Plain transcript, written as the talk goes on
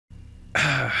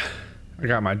I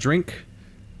got my drink.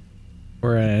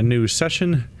 We're in a new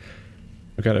session.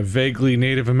 I got a vaguely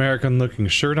Native American looking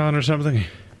shirt on or something.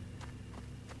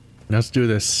 Let's do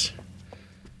this.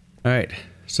 Alright,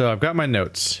 so I've got my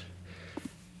notes.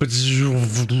 They're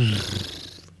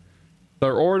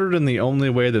ordered in the only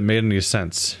way that made any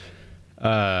sense.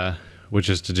 Which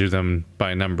is to do them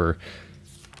by number.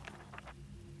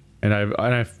 And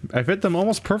I fit them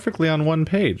almost perfectly on one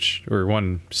page. Or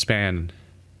one span.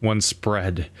 One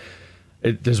spread.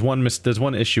 There's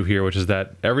one issue here, which is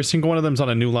that every single one of them is on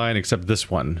a new line except this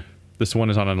one. This one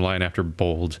is on a line after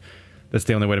bold. That's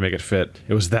the only way to make it fit.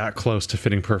 It was that close to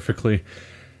fitting perfectly.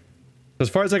 As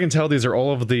far as I can tell, these are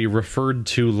all of the referred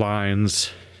to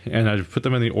lines, and I put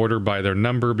them in the order by their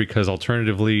number because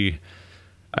alternatively,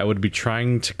 I would be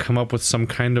trying to come up with some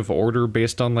kind of order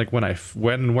based on like when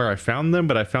and where I found them,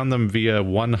 but I found them via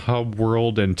one hub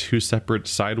world and two separate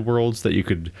side worlds that you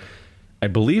could, I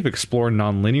believe, explore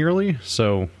non-linearly,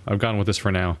 so I've gone with this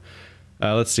for now.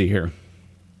 Let's see here.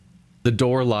 The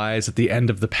door lies at the end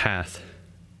of the path.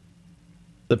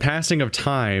 The passing of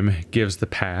time gives the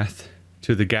path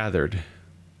to the gathered.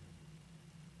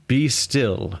 Be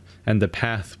still, and the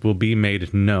path will be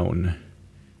made known.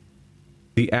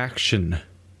 The action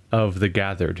of the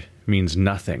gathered means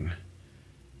nothing.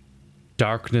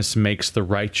 Darkness makes the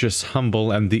righteous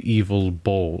humble and the evil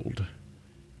bold.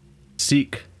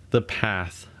 Seek the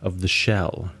path of the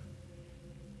shell.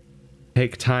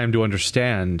 Take time to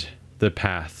understand the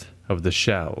path of the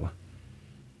shell.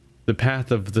 The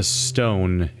path of the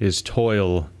stone is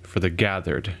toil for the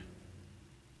gathered.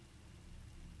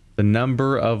 The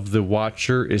number of the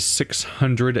watcher is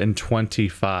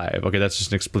 625. Okay, that's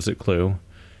just an explicit clue.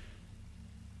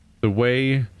 The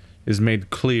way is made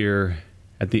clear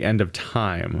at the end of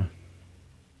time.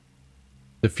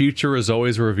 The future is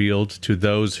always revealed to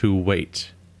those who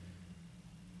wait.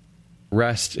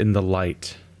 Rest in the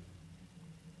light.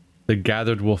 The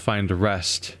gathered will find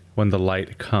rest when the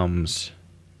light comes.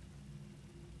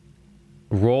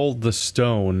 Roll the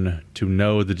stone to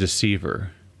know the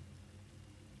deceiver.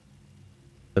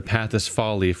 The path is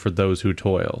folly for those who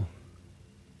toil.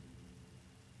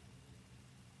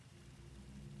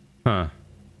 Huh.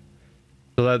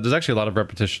 So there's actually a lot of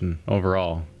repetition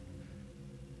overall.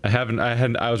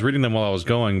 I was reading them while I was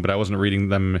going, but I wasn't reading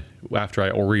them after I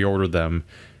reordered them.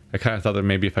 I kind of thought that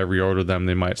maybe if I reordered them,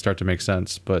 they might start to make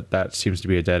sense, but that seems to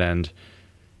be a dead end.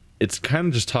 It's kind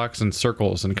of just talks in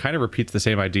circles and kind of repeats the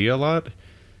same idea a lot.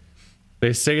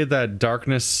 They say that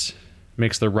darkness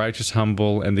makes the righteous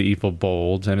humble and the evil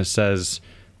bold, and it says,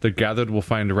 the gathered will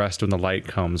find rest when the light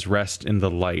comes. Rest in the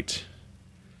light.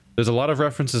 There's a lot of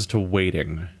references to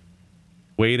waiting.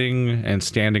 Waiting and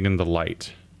standing in the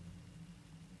light.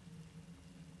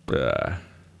 The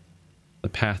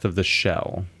path of the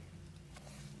shell.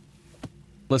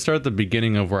 Let's start at the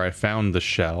beginning of where I found the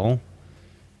shell.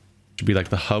 Should be like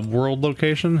the hub world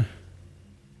location.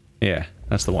 Yeah,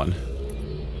 that's the one.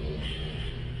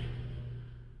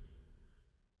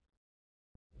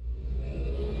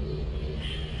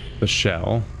 The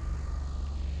shell.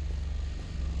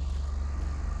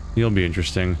 You'll be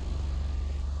interesting.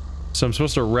 So I'm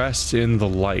supposed to rest in the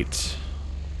light.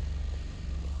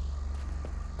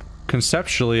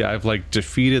 Conceptually, I've like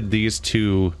defeated these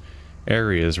two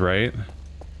areas, right?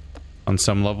 On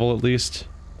some level, at least.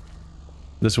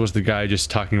 This was the guy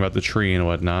just talking about the tree and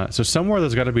whatnot. So somewhere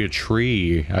there's got to be a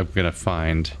tree I'm gonna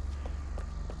find.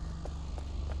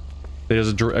 There's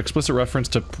an explicit reference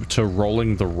to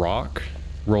rolling the rock.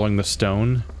 Rolling the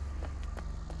stone.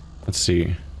 Let's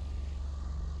see.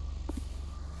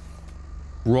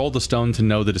 Roll the stone to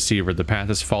know the deceiver. The path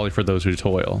is folly for those who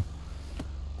toil.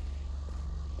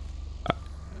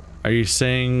 Are you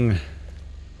saying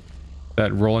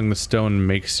that rolling the stone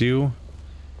makes you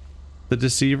the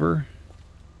deceiver?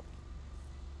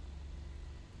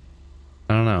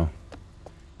 I don't know.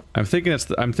 I'm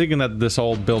thinking that this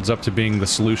all builds up to being the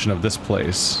solution of this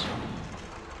place.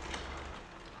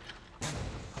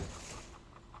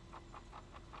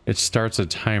 It starts a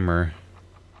timer.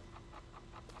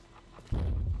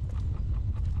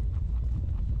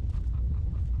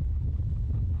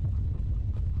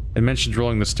 It mentions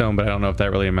rolling the stone, but I don't know if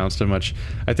that really amounts to much.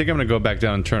 I think I'm gonna go back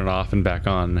down and turn it off and back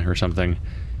on or something.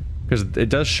 Because it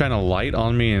does shine a light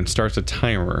on me and starts a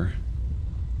timer.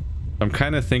 I'm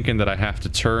kind of thinking that I have to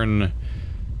turn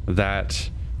that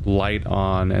light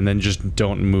on and then just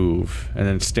don't move and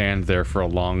then stand there for a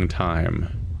long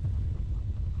time.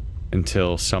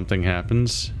 Until something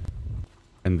happens,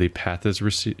 and the path is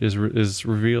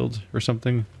revealed or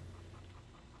something.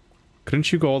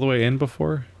 Couldn't you go all the way in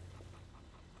before?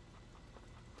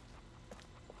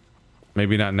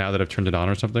 Maybe not now that I've turned it on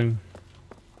or something.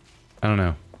 I don't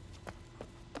know.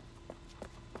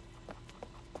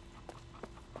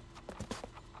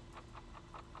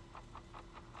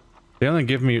 They only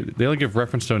give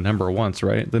reference to a number once,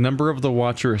 right? The number of the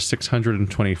Watcher is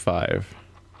 625.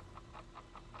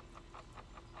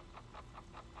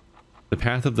 The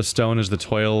path of the stone is the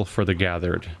toil for the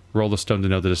gathered. Roll the stone to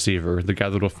know the deceiver. The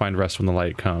gathered will find rest when the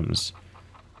light comes.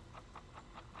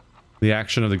 The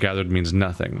action of the gathered means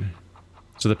nothing.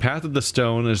 So the path of the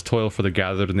stone is toil for the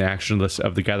gathered, and the action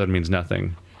of the gathered means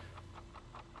nothing.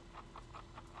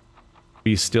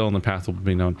 Be still and the path will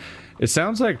be known. It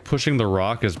sounds like pushing the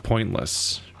rock is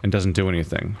pointless and doesn't do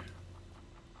anything.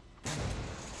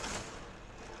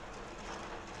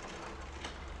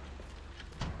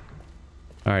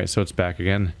 Alright, so it's back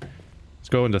again. Let's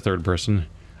go into third person.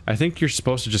 I think you're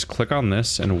supposed to just click on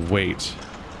this and wait.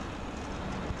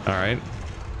 Alright.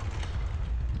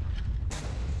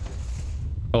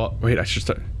 Oh, wait, I should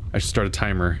start a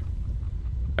timer.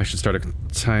 I should start a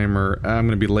timer. I'm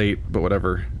gonna be late, but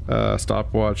whatever.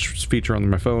 Stopwatch feature on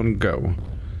my phone, go.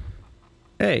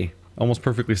 Hey, almost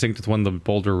perfectly synced with when the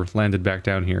boulder landed back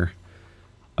down here.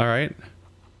 Alright.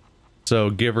 So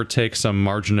give or take some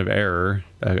margin of error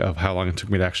of how long it took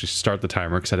me to actually start the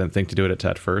timer, because I didn't think to do it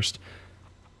at first.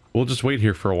 We'll just wait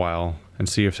here for a while and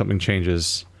see if something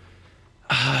changes.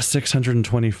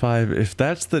 625. If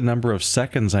that's the number of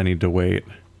seconds I need to wait,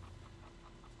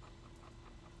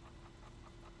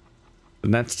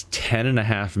 then that's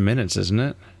 10.5 minutes, isn't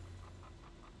it?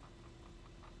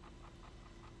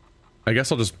 I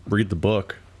guess I'll just read the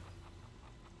book.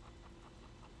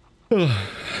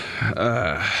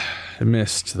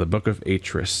 Myst, the Book of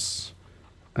Atrus.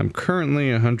 I'm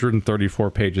currently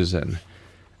 134 pages in.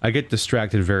 I get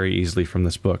distracted very easily from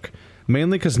this book.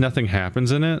 Mainly because nothing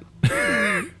happens in it.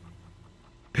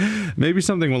 Maybe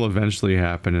something will eventually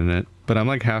happen in it, but I'm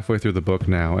like halfway through the book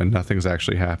now and nothing's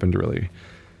actually happened really.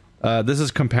 This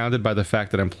is compounded by the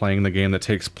fact that I'm playing the game that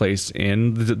takes place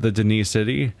in the Denis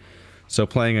city. So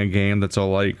playing a game that's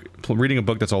all like, reading a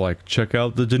book that's all like, check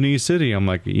out the Denis city. I'm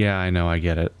like, yeah, I know, I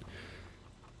get it.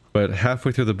 But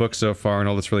halfway through the book so far, and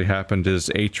all that's really happened is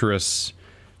Atrus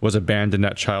was abandoned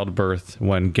at childbirth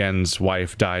when Gen's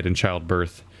wife died in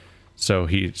childbirth. So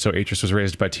Atrus was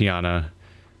raised by Tiana,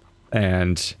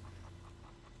 and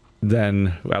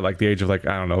then at like the age of like,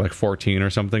 I don't know, like 14 or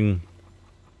something,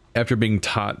 after being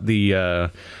taught the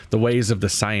ways of the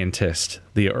scientist,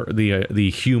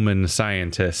 the human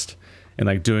scientist, and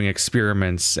like doing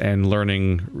experiments and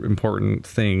learning important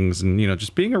things, and you know,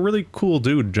 just being a really cool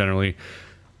dude generally,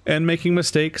 and making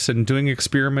mistakes and doing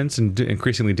experiments and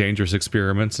increasingly dangerous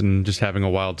experiments and just having a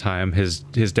wild time. His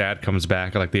dad comes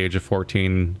back at like the age of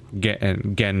 14,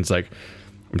 and Gen's like,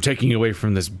 I'm taking you away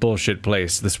from this bullshit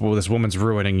place. This woman's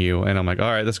ruining you. And I'm like, all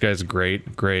right, this guy's great.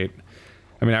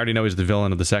 I mean, I already know he's the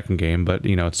villain of the second game, but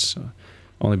you know, it's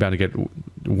only bound to get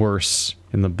worse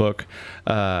in the book.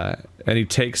 And he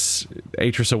takes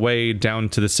Atrus away down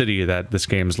to the city that this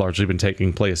game's largely been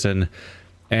taking place in,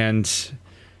 and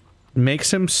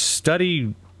makes him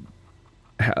study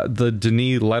the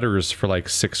Denis letters for like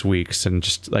 6 weeks, and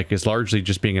just like is largely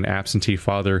just being an absentee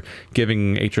father,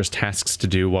 giving Atrus tasks to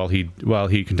do while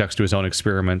he conducts to his own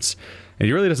experiments. And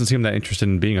he really doesn't seem that interested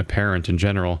in being a parent in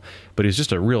general, but he's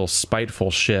just a real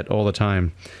spiteful shit all the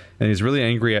time. And he's really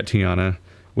angry at Tiana,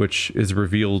 which is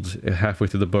revealed halfway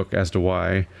through the book as to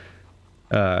why.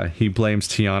 He blames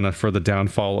Tiana for the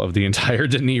downfall of the entire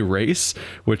Denis race,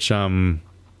 which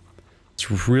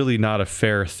it's really not a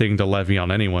fair thing to levy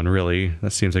on anyone, really.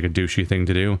 That seems like a douchey thing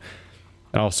to do.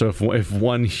 Also, if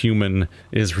one human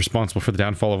is responsible for the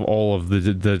downfall of all of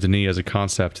the Denis as a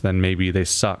concept, then maybe they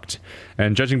sucked.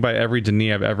 And judging by every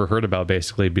Denis I've ever heard about,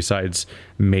 basically, besides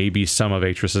maybe some of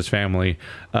Atrus's family,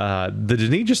 the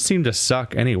Denis just seem to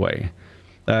suck anyway.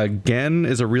 Gen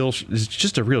is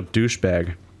just a real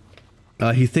douchebag.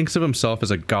 He thinks of himself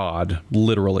as a god,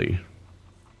 literally.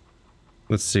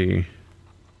 Let's see.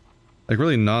 Like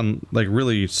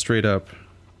really straight up.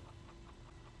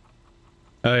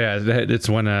 Oh yeah, it's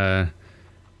when,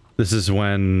 this is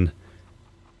when,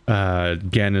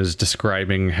 Gen is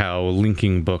describing how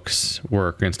linking books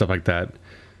work and stuff like that.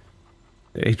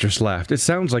 Atrus laughed. It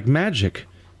sounds like magic.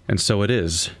 And so it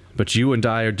is. But you and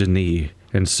I are Denis,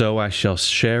 and so I shall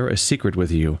share a secret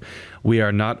with you. We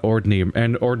are not ordinary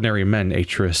men,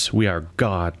 Atrus. We are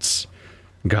gods.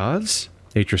 Gods?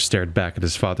 Atrus stared back at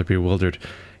his father, bewildered.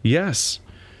 Yes,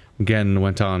 Gen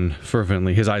went on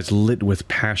fervently, his eyes lit with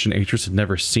passion Atrus had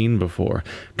never seen before.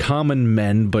 Common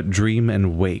men but dream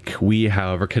and wake. We,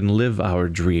 however, can live our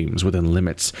dreams within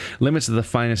limits. Limits that the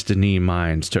finest Denis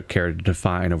minds took care to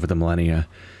define over the millennia.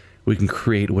 We can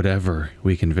create whatever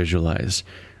we can visualize.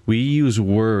 We use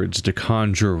words to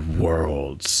conjure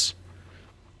worlds.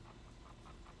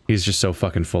 He's just so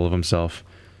fucking full of himself.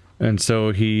 And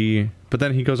so but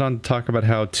then he goes on to talk about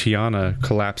how Tiana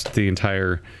collapsed the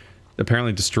entire,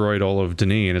 apparently destroyed all of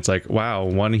Denis, and it's like, wow,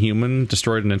 one human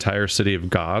destroyed an entire city of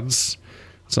gods?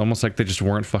 It's almost like they just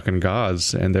weren't fucking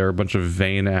gods, and they're a bunch of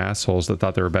vain assholes that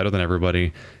thought they were better than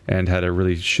everybody, and had a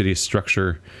really shitty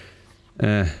structure.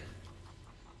 Well,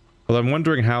 I'm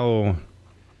wondering how...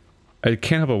 I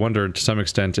can't help but wonder, to some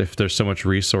extent, if there's so much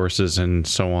resources and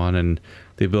so on, and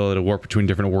the ability to warp between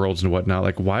different worlds and whatnot,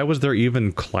 like, why was there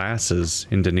even classes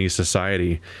in Denis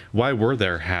society? Why were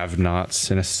there have-nots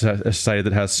in a society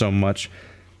that has so much?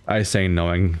 I say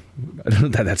knowing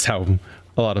that that's how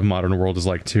a lot of modern world is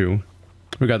like, too.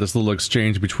 We got this little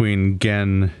exchange between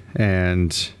Gen and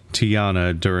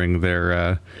Tiana during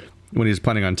their, when he's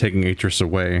planning on taking Atrus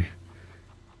away.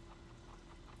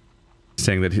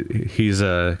 Saying that he's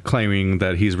claiming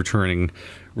that he's returning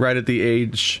right at the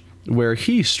age where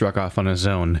he struck off on his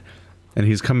own, and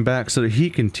he's come back so that he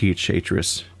can teach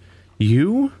Atrus.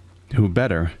 You? Who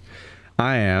better?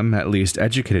 I am, at least,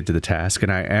 educated to the task,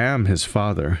 and I am his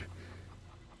father.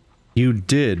 You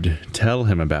did tell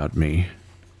him about me.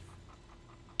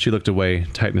 She looked away,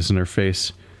 tightness in her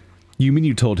face. You mean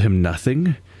you told him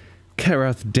nothing?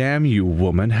 Karath, damn you,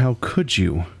 woman, how could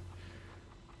you?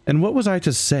 And what was I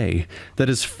to say? That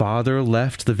his father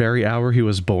left the very hour he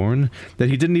was born? That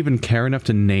he didn't even care enough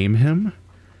to name him?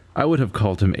 I would have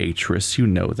called him Atrus, you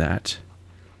know that.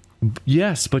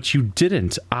 Yes, but you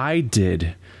didn't. I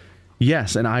did.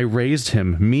 Yes, and I raised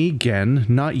him. Me, Gen,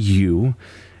 not you.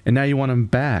 And now you want him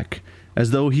back.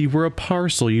 As though he were a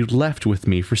parcel you left with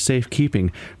me for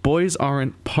safekeeping. Boys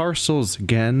aren't parcels,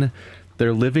 Gen.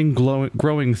 They're living,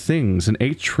 growing things, and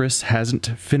Atrus hasn't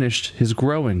finished his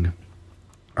growing.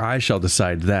 I shall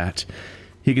decide that.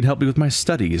 He can help me with my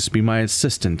studies, be my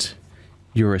assistant.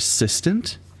 Your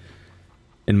assistant?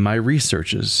 In my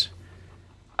researches.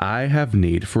 I have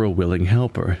need for a willing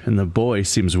helper, and the boy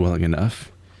seems willing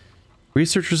enough.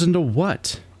 Researchers into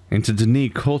what? Into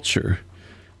Denis culture.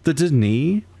 The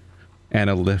Denis?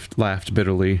 Anna laughed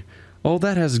bitterly. All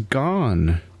that has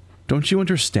gone. Don't you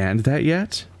understand that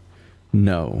yet?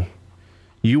 No.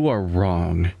 You are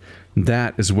wrong.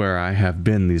 That is where I have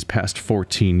been these past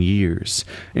 14 years,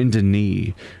 in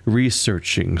Denis,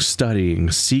 researching,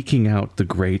 studying, seeking out the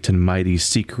great and mighty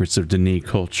secrets of Denis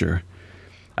culture.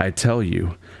 I tell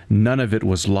you, none of it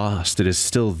was lost, it is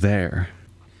still there.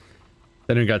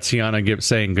 Then we got Tiana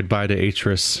saying goodbye to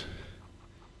Atrus.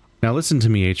 Now listen to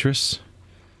me, Atrus.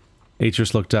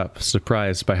 Atrus looked up,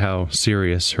 surprised by how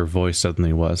serious her voice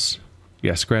suddenly was.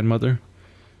 Yes, grandmother?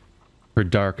 Her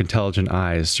dark, intelligent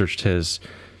eyes searched his.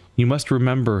 You must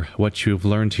remember what you have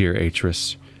learned here,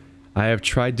 Atrus. I have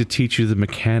tried to teach you the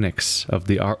mechanics of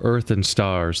the earth and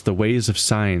stars, the ways of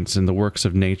science and the works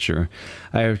of nature.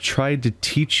 I have tried to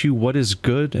teach you what is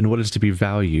good and what is to be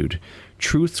valued,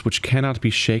 truths which cannot be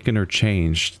shaken or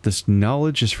changed. This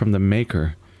knowledge is from the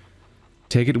Maker.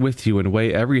 Take it with you and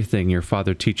weigh everything your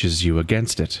father teaches you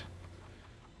against it.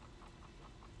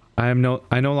 I no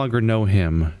longer know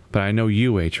him, but I know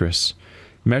you, Atrus.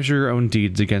 Measure your own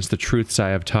deeds against the truths I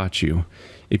have taught you.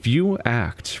 If you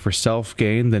act for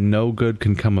self-gain, then no good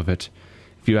can come of it.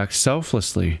 If you act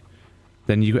selflessly,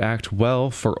 then you act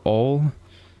well for all,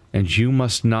 and you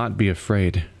must not be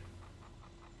afraid.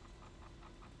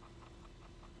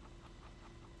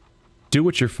 Do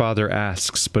what your father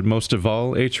asks, but most of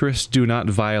all, Atrus, do not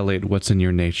violate what's in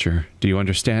your nature. Do you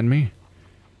understand me?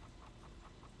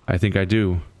 I think I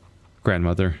do,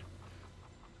 grandmother.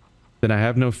 Then I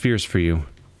have no fears for you.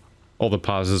 All the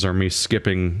pauses are me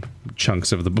skipping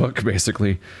chunks of the book,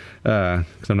 basically.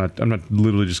 Because I'm not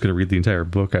literally just going to read the entire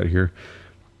book out here.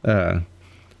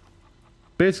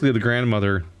 Basically, the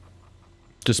grandmother,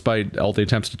 despite all the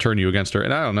attempts to turn you against her,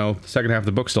 and I don't know, the second half of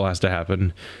the book still has to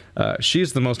happen,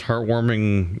 she's the most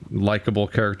heartwarming, likable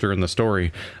character in the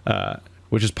story.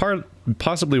 Which is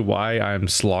possibly why I'm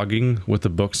slogging with the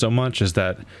book so much, is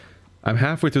that I'm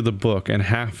halfway through the book, and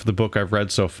half the book I've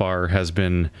read so far has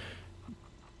been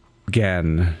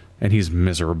Gen, and he's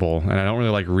miserable, and I don't really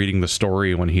like reading the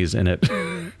story when he's in it.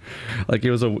 Like,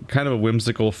 it was a kind of a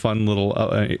whimsical, fun little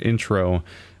intro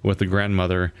with the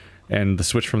grandmother, and the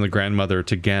switch from the grandmother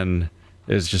to Gen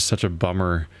is just such a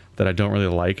bummer that I don't really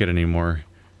like it anymore,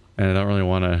 and I don't really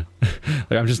want to...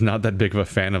 like, I'm just not that big of a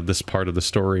fan of this part of the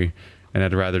story, and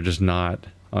I'd rather just not,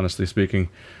 honestly speaking.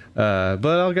 But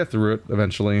I'll get through it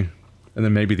eventually. And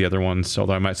then maybe the other ones,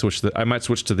 although I might switch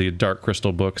to the Dark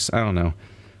Crystal books. I don't know.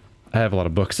 I have a lot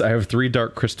of books. I have 3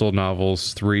 Dark Crystal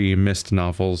novels, 3 Myst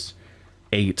novels,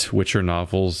 8 Witcher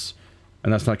novels,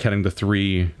 And that's not counting the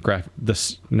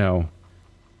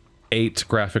 8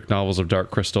 graphic novels of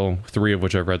Dark Crystal, 3 of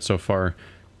which I've read so far.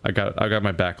 I got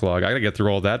my backlog. I gotta get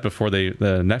through all that before the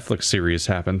Netflix series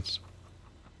happens.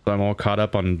 So I'm all caught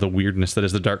up on the weirdness that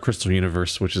is the Dark Crystal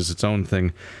universe, which is its own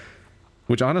thing.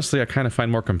 Which honestly I kind of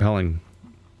find more compelling.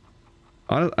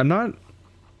 I'm not...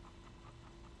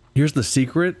 Here's the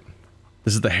secret.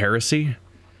 This is the heresy.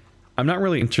 I'm not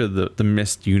really into the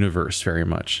Myst universe very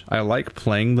much. I like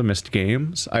playing the Myst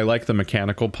games. I like the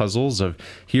mechanical puzzles of,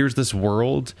 here's this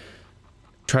world,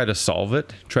 try to solve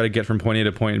it, try to get from point A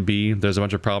to point B. There's a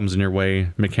bunch of problems in your way,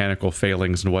 mechanical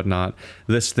failings and whatnot.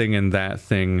 This thing and that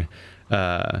thing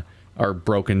are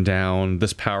broken down.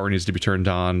 This power needs to be turned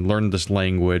on. Learn this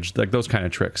language, like those kind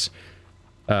of tricks.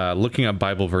 Looking up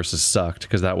Bible verses sucked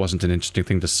because that wasn't an interesting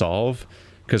thing to solve.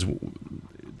 Because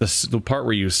the part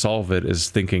where you solve it is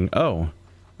thinking, oh,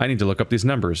 I need to look up these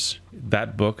numbers.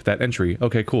 That book, that entry.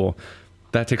 Okay, cool.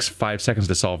 That takes 5 seconds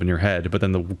to solve in your head, but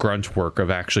then the grunt work of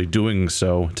actually doing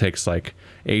so takes like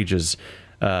ages.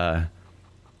 And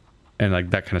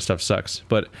like that kind of stuff sucks.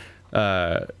 But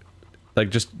like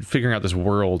just figuring out this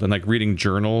world and like reading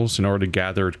journals in order to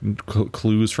gather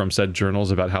clues from said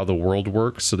journals about how the world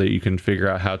works so that you can figure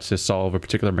out how to solve a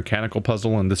particular mechanical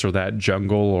puzzle in this or that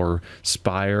jungle or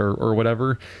spire or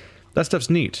whatever. That stuff's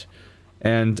neat.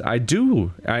 And I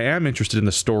am interested in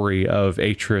the story of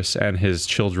Atrus and his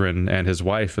children and his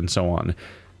wife and so on.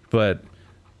 But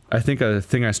I think a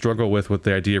thing I struggle with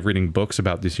the idea of reading books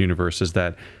about this universe is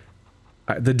that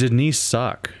the Denise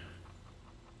suck.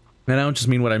 And I don't just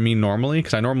mean what I mean normally,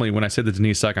 because when I say the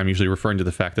Denise suck, I'm usually referring to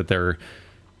the fact that they're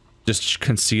just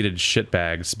conceited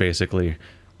shitbags, basically.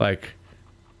 Like,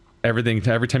 every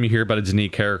time you hear about a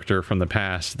Denise character from the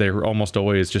past, they're almost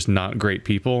always just not great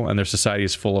people, and their society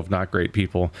is full of not great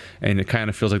people, and it kind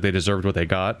of feels like they deserved what they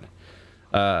got.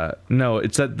 No,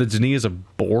 it's that the Denise is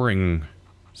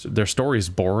their story is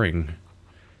boring.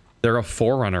 They're a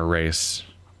Forerunner race.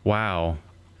 Wow.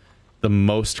 The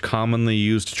most commonly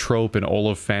used trope in all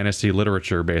of fantasy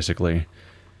literature, basically.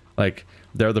 Like,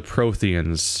 they're the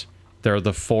Protheans, they're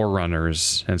the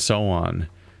Forerunners, and so on.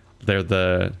 They're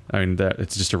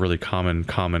it's just a really common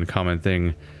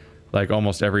thing. Like,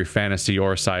 almost every fantasy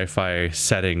or sci-fi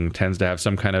setting tends to have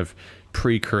some kind of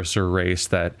precursor race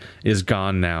that is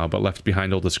gone now, but left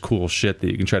behind all this cool shit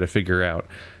that you can try to figure out.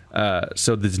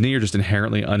 So the Dni are just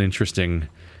inherently uninteresting.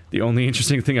 The only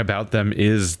interesting thing about them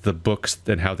is the books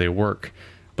and how they work,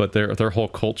 but their whole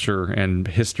culture and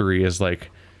history is like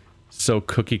so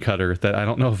cookie cutter that I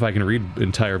don't know if I can read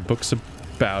entire books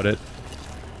about it.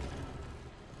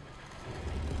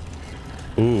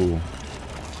 Ooh.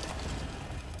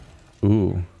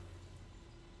 Ooh.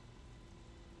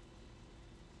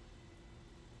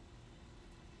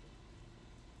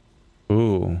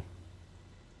 Ooh.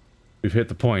 We've hit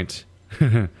the point.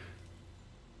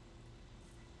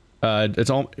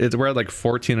 We're at like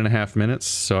 14 and a half minutes,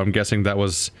 so I'm guessing that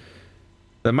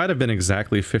might have been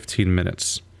exactly 15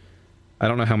 minutes. I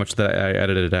don't know how much that I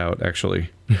edited out,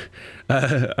 actually.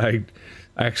 I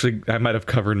might have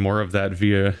covered more of that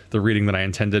via the reading than I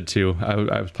intended to.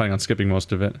 I was planning on skipping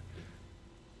most of it.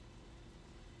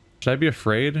 Should I be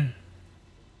afraid? Should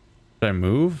I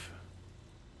move?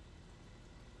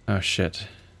 Oh shit.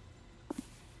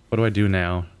 What do I do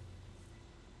now?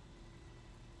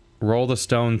 Roll the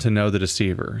stone to know the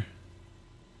deceiver.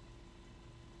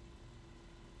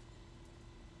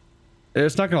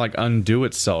 It's not gonna like undo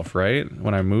itself, right?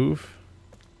 When I move?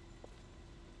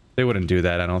 They wouldn't do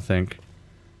that, I don't think.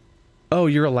 Oh,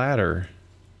 you're a ladder.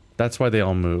 That's why they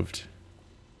all moved.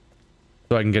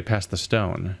 So I can get past the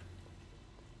stone.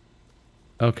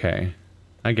 Okay.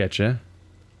 I get you.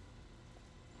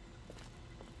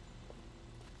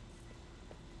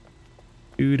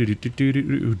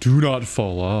 Do not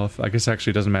fall off. I guess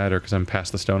actually it doesn't matter because I'm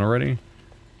past the stone already.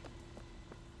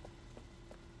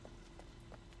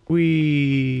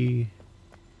 Whee!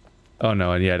 Oh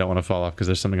no, and yeah, I don't want to fall off because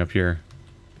there's something up here.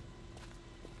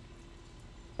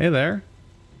 Hey there.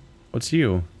 What's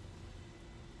you?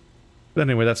 But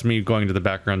anyway, that's me going to the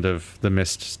background of the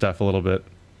Myst stuff a little bit.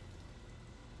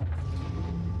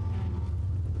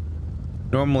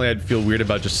 Normally I'd feel weird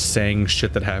about just saying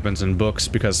shit that happens in books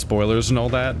because spoilers and all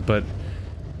that, but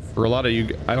for a lot of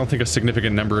you, I don't think a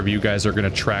significant number of you guys are going to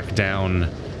track down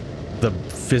the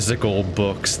physical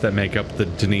books that make up the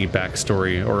Denis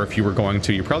backstory, or if you were going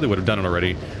to, you probably would have done it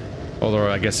already.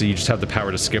 Although I guess you just have the power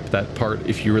to skip that part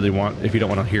if you really want, if you don't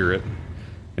want to hear it.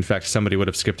 In fact, somebody would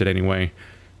have skipped it anyway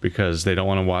because they don't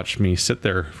want to watch me sit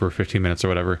there for 15 minutes or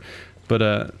whatever.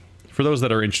 But for those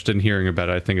that are interested in hearing about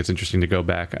it, I think it's interesting to go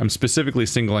back. I'm specifically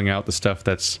singling out the stuff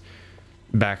that's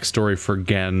backstory for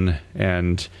Gen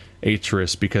and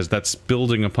Atrus, because that's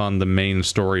building upon the main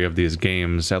story of these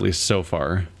games, at least so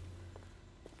far.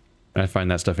 I find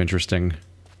that stuff interesting.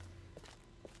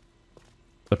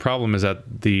 The problem is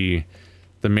that the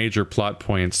major plot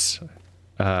points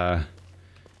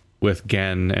with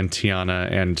Gen and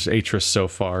Tiana and Atrus so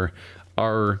far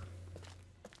are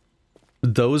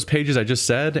those pages I just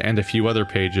said and a few other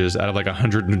pages out of like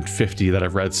 150 that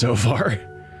I've read so far.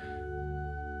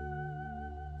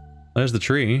 There's the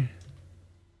tree.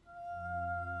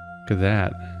 Look at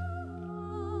that.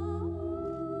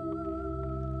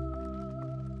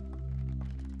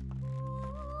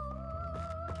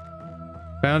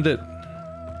 Found it.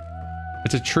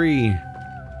 It's a tree.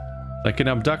 Like an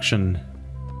abduction.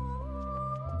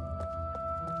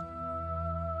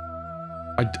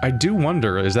 I do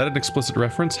wonder, is that an explicit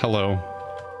reference? Hello.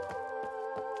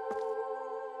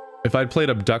 If I'd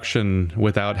played Abduction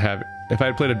without having... If I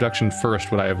had played Abduction first,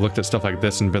 would I have looked at stuff like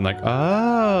this and been like,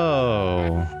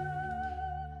 oh...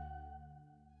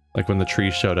 Like when the tree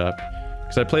showed up.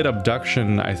 Because I played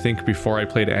Abduction, I think, before I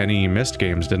played any Myst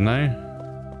games, didn't I?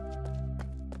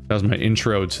 That was my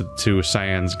intro to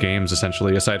Cyan's games,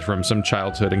 essentially, aside from some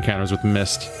childhood encounters with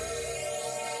Myst.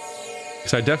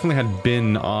 So I definitely had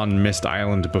been on Myst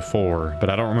Island before,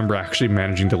 but I don't remember actually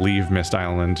managing to leave Myst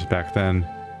Island back then.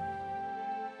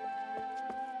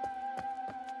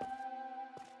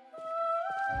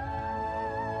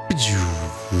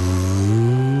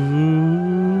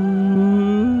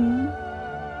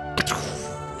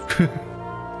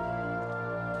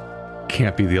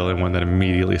 Can't be the only one that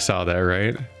immediately saw that,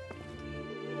 right?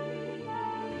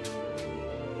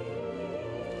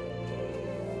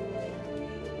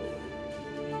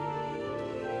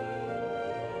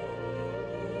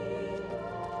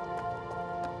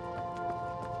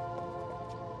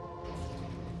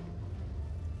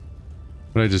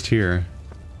 What did I just hear?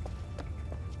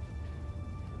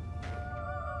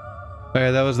 Oh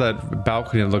yeah, that was that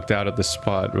balcony that looked out at the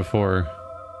spot before.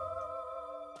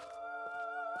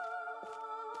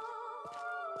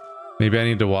 Maybe I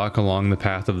need to walk along the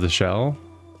path of the shell?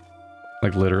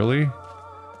 Like literally?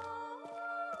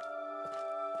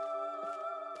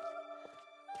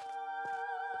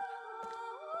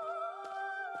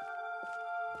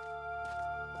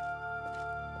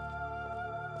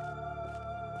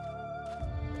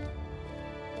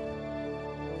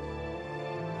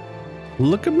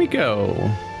 Look at me go.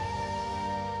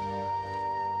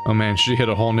 Oh man, she hit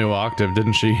a whole new octave,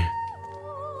 didn't she?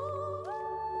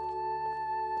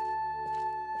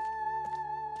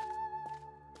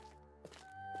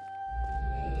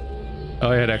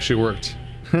 Oh, yeah, it actually worked.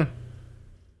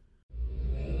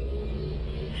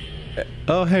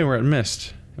 Oh, hey, we're at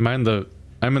Myst. I'm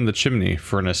in the chimney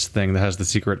furnace thing that has the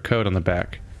secret code on the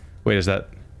back. Wait, is that...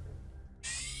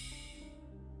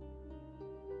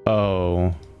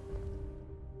 Oh...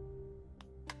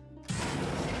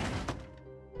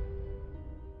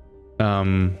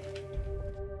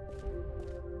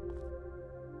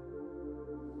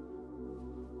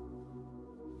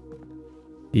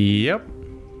 Yep.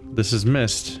 This is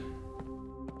Myst.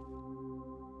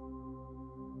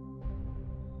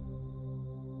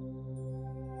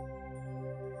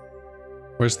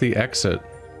 Where's the exit?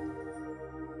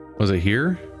 Was it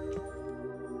here?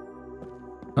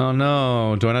 Oh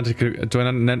no! Do I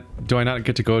not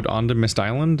get to go onto Myst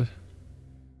Island?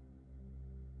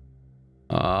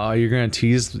 You're gonna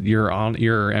tease your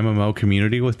MMO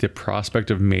community with the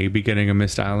prospect of maybe getting a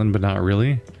Myst Island, but not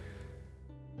really.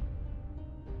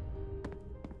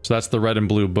 So that's the red and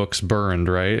blue books burned,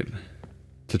 right?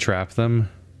 To trap them.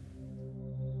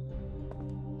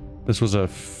 This was a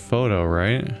photo,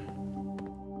 right?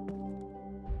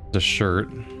 The shirt.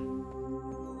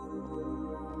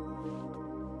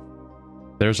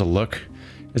 There's a look.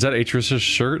 Is that Atrus'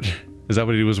 shirt? Is that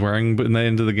what he was wearing in the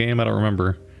end of the game? I don't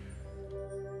remember.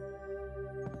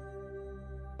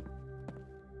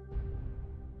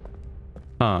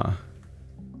 Huh.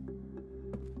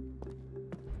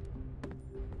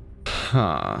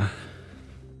 Huh.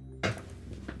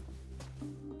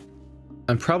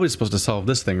 I'm probably supposed to solve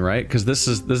this thing, right? Because this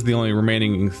is the only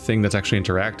remaining thing that's actually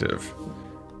interactive.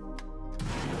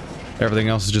 Everything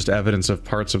else is just evidence of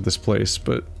parts of this place,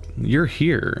 but you're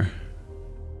here.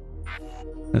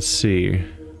 Let's see.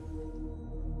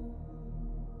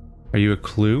 Are you a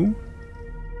clue?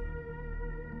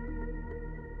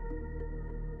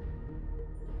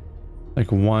 Like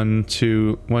 1,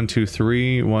 2, 1, 2,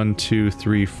 3, 1, 2,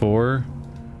 3, 4.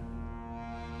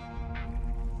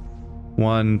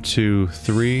 1, 2,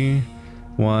 3,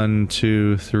 1,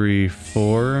 2, 3,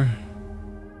 4.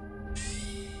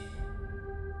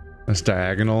 That's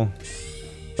diagonal.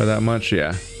 By that much,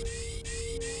 yeah.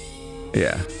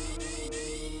 Yeah.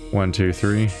 1, 2,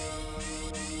 3.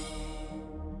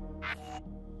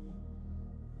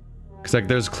 Because like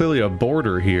there's clearly a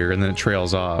border here and then it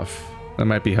trails off. That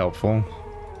might be helpful.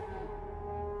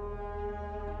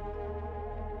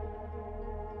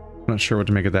 I'm not sure what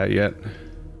to make of that yet.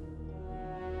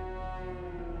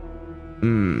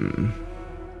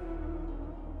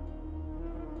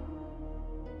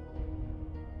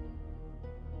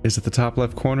 Is it the top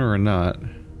left corner or not?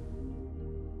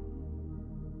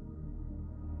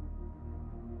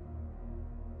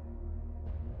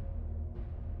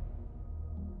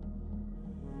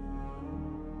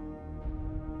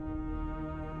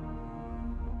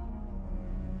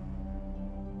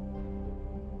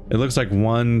 It looks like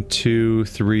 1, 2,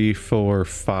 3, 4,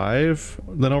 5,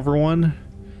 then over 1.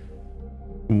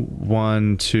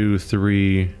 1, 2,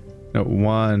 3, no,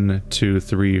 1, 2,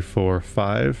 3, 4,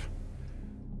 5.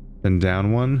 Then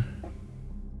down 1.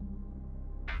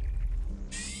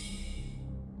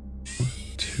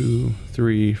 2,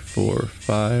 3, 4,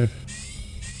 5.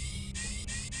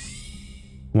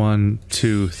 1,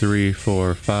 2, 3,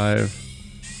 4, 5.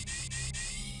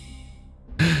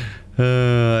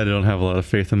 I don't have a lot of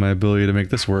faith in my ability to make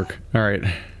this work. Alright.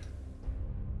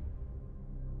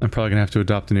 I'm probably gonna have to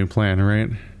adopt a new plan, right?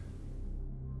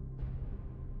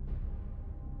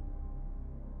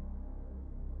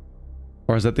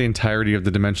 Or is that the entirety of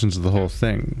the dimensions of the whole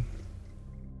thing?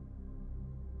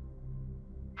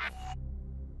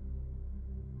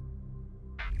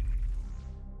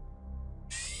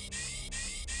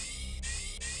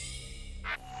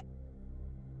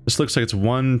 This looks like it's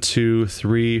 1, 2,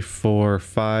 3, 4,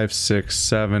 5, 6,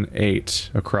 7,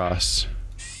 8 across.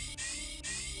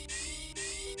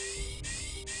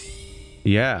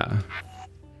 Yeah.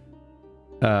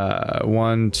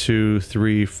 1, 2,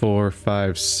 3, 4,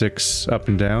 5, 6 up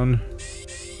and down.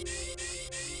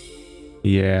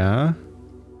 Yeah.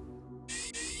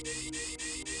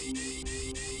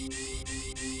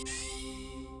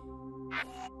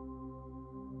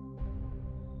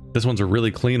 This one's a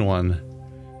really clean one.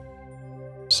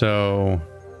 So,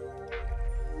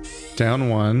 down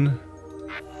 1.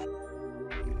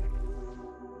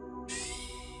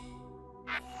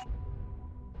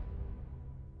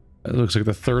 It looks like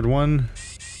the third one.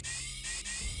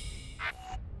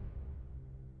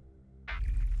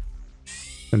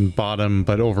 And bottom,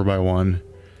 but over by 1.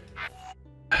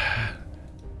 I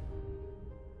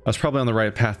was probably on the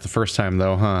right path the first time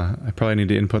though, huh? I probably need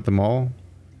to input them all.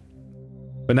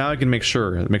 But now I can make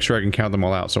sure I can count them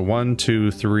all out. So 1,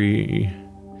 2, 3,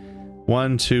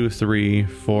 1, 2, 3,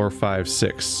 4, 5,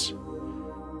 6.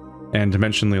 And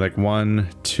dimensionally like 1,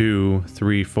 2,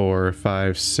 3, 4,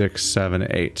 5, 6, 7,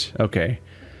 8. Okay.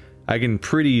 I can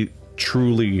pretty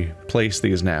truly place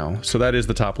these now. So that is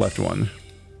the top left one.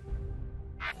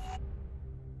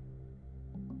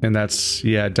 And that's,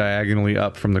 yeah, diagonally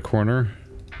up from the corner.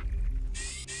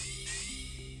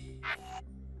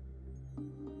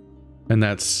 And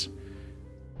that's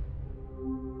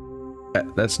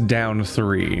down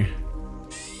 3.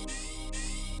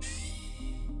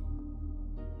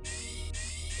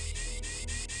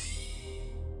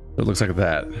 It looks like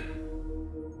that.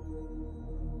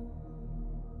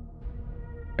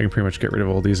 I can pretty much get rid of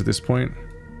all these at this point.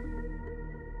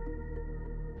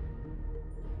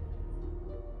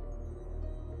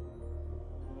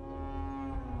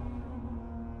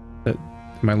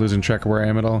 Am I losing track of where I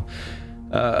am at all?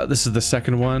 This is the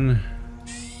second one.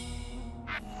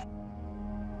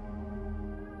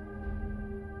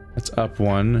 That's up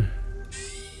 1.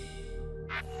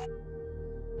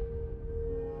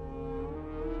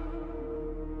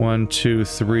 One, 2,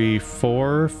 3,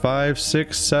 4, 5,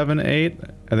 6, 7, 8.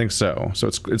 I think so. So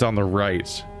it's on the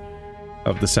right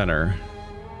of the center.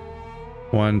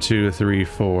 1, 2, 3,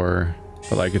 4.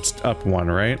 But like it's up 1,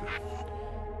 right?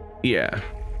 Yeah.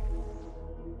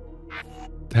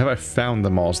 Have I found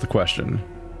them all is the question.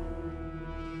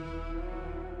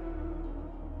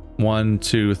 1,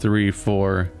 2, 3,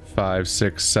 4, 5,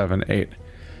 6, 7, 8.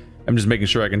 I'm just making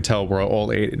sure I can tell where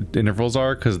all 8 intervals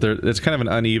are, because it's kind of an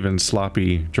uneven,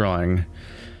 sloppy drawing.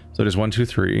 So there's 1, 2,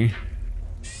 3.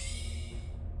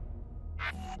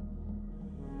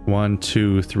 1,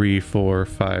 2, 3, 4,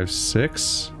 5,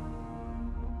 6.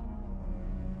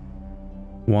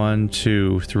 1,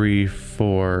 2, 3,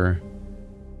 4.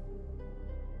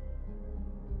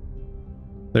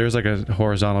 There's like a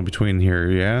horizontal between here,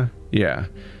 yeah? Yeah.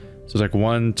 So it's like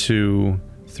 1, 2,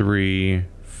 3,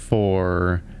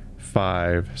 4,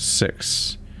 5,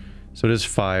 6. So it is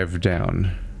 5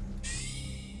 down.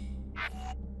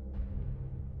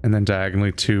 And then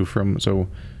diagonally 2 from, so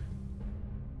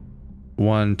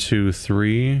 1, 2,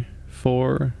 3,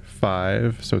 4,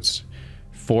 5. So it's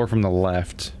 4 from the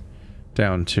left.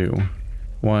 Down 2.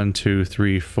 1, 2,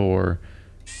 3, 4.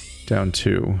 Down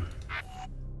 2.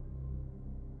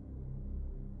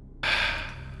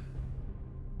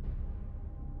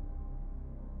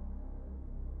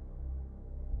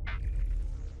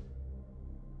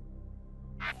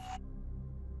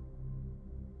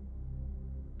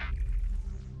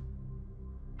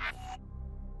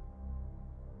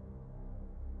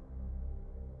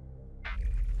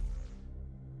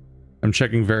 I'm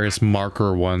checking various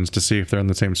marker ones to see if they're in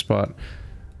the same spot.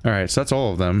 Alright, so that's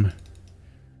all of them.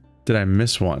 Did I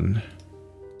miss one?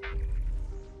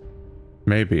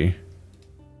 Maybe.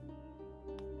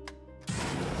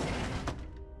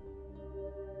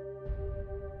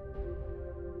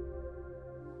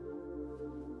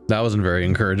 That wasn't very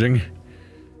encouraging.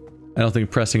 I don't think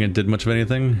pressing it did much of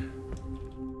anything.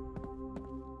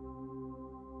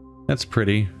 That's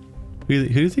pretty. Who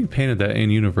do you think painted that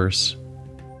in universe?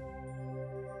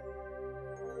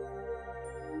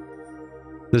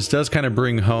 This does kind of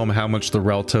bring home how much the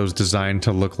Relto's designed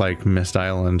to look like Myst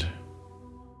Island.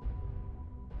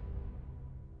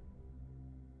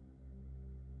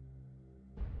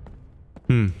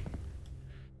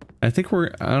 I think I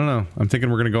don't know. I'm thinking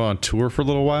we're gonna go on tour for a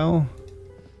little while.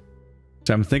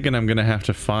 So I'm thinking I'm gonna have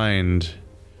to find,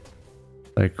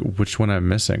 like, which one I'm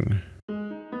missing.